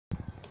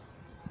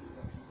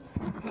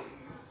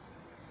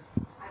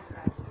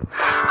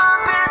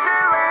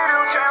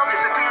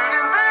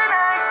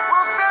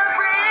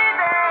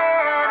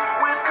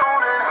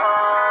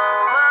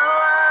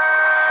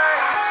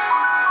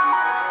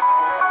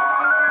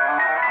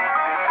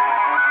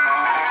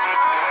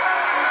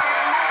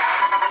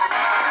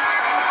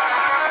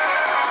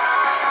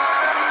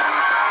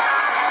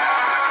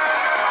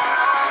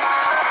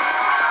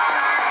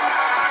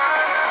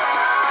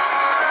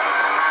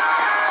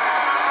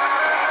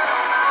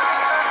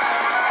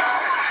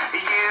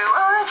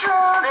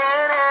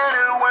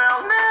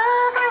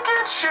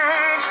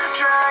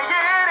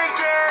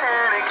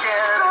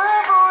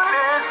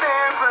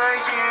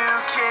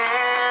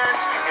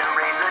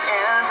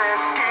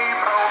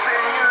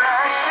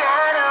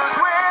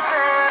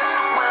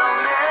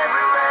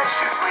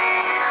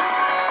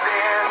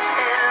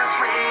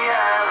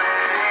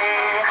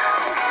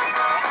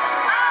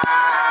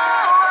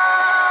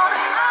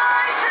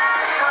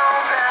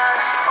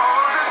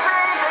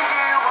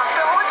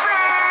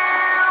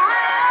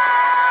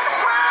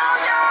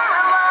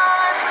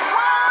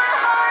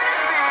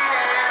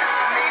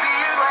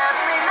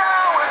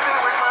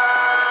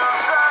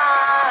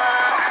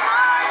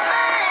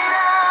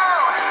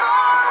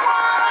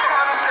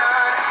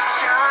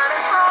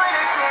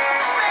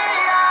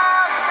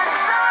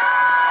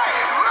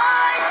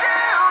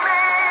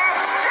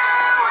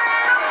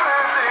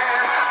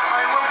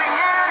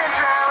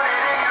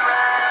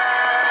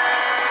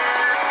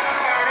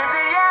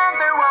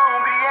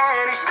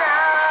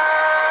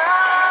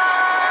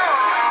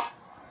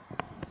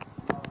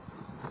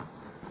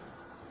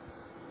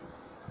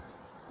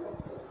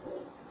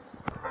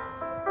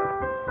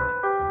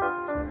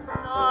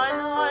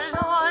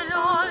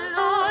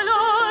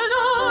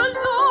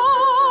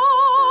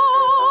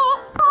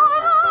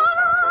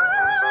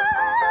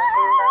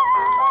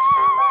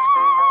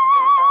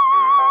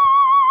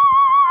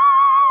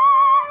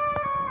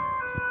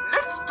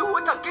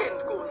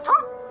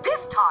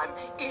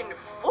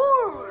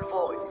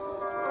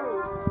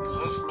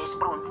Yes, Miss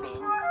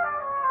Bruntwind.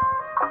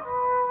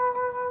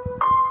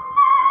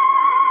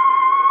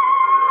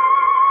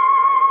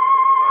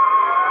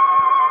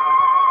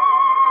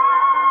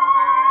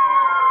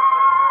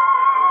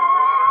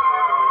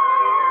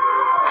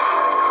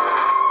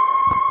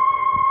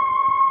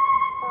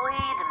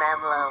 Wade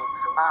Mamlo,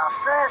 our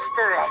first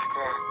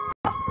director.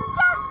 It's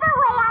just the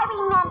way I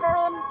remember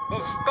him.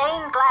 This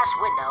stained glass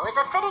window is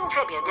a fitting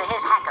tribute to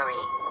his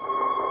hackery.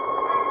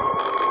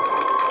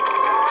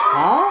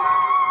 Huh?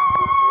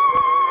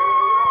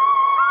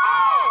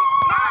 Hey,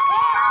 knock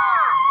it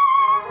off!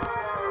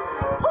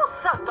 Who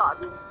said that?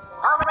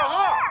 Over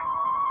here.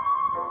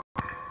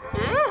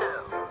 Ew.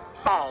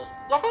 Say,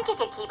 you think you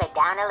could keep it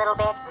down a little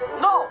bit?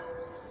 No,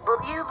 But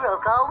you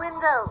broke our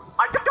window.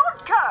 I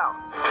don't care.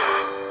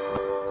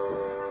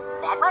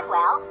 That went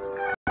well.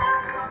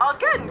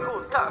 Again,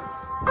 Gunther.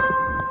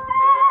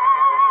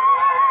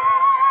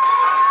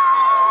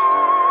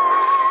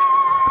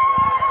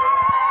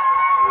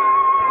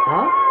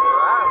 Huh?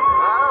 Whoa,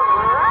 whoa,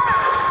 whoa.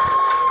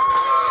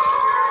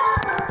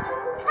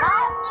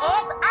 Cut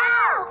it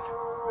out!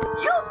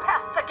 You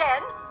pests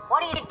again.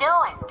 What are you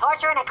doing?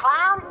 Torturing a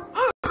clown?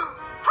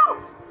 How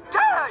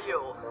dare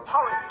you,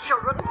 horrid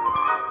children.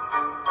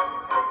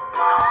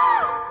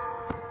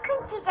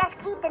 Couldn't you just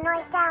keep the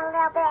noise down a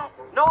little bit?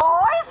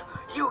 Noise?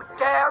 You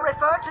dare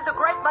refer to the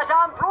great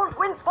Madame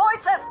Bruntwind's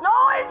voice as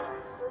noise?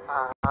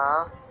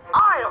 Uh-huh.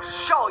 I'll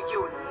show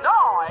you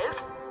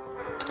noise.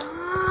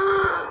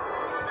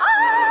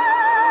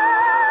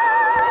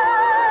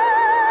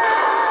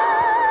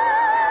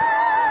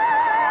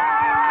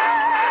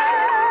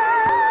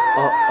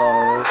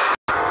 Uh-oh.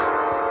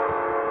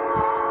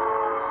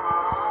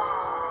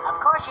 Of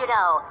course you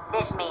know,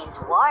 this means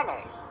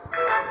Warner's.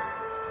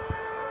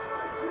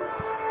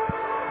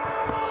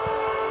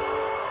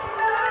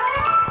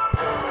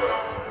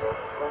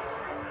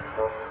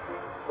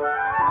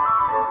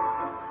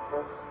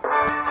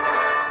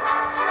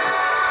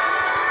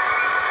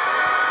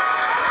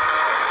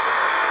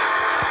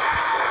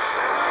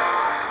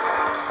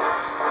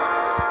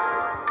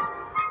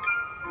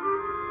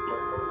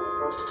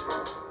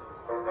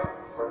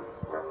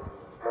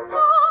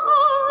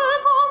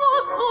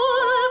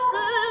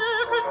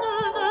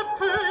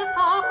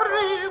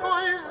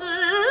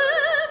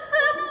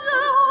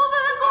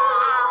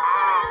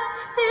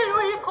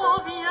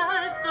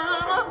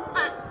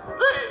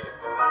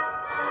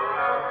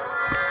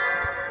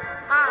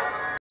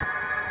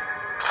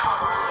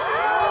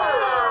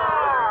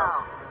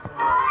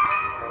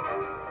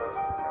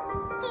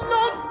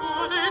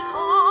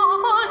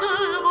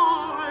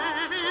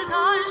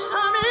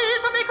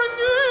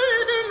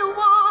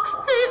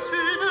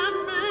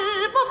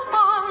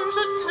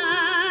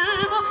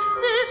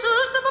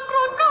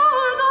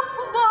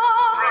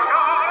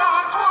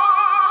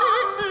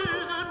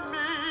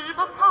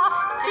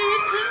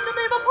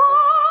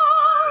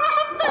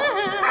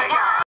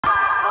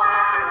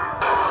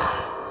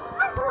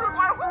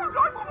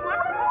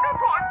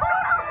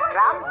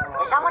 Drum?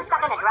 Is someone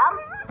stuck in a drum?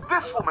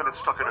 This woman is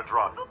stuck in a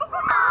drum.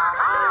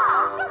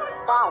 Aha!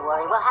 Don't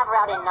worry, we'll have her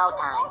out in no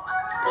time.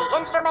 The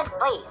instrument,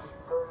 please.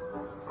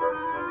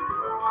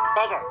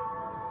 Bigger.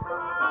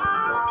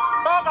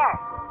 Bigger.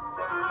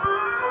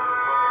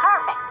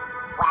 Perfect.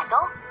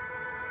 Wacko.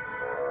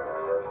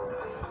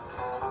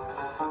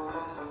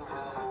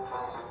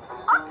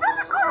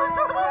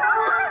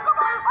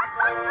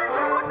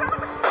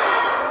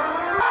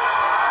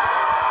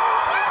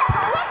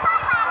 Hit my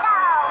wacko!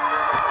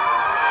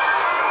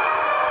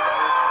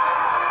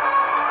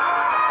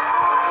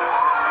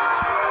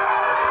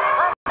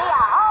 Could be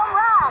a home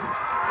run.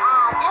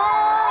 How do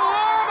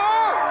you do?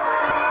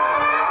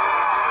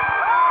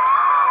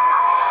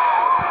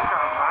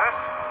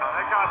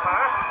 I got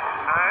her.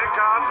 I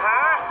got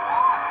her.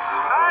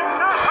 I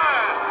got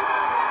her.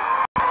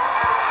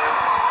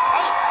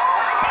 Safe.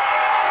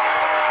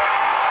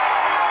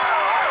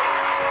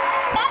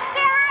 Get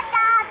your hot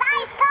dogs!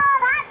 Ice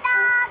cold hot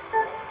dogs!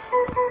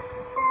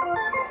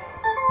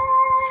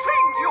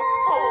 Sing, you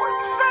fool,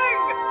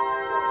 sing!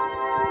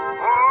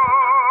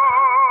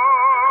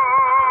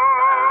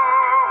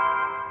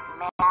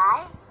 May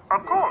I?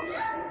 Of course.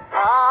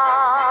 Oh,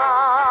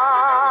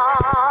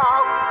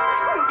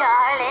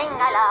 darling,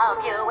 I love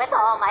you with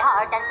all my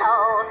heart and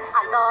soul.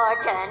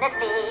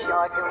 Unfortunately,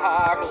 you're too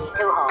heavy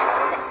to hold.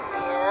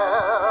 You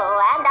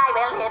and I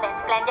will live in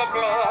splendid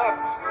bliss.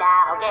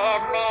 Now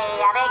give me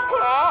a big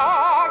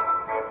kiss.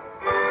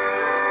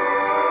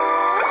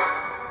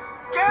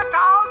 Get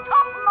out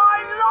of my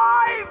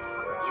life!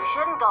 You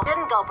shouldn't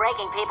go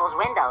breaking people's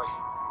windows.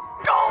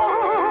 Go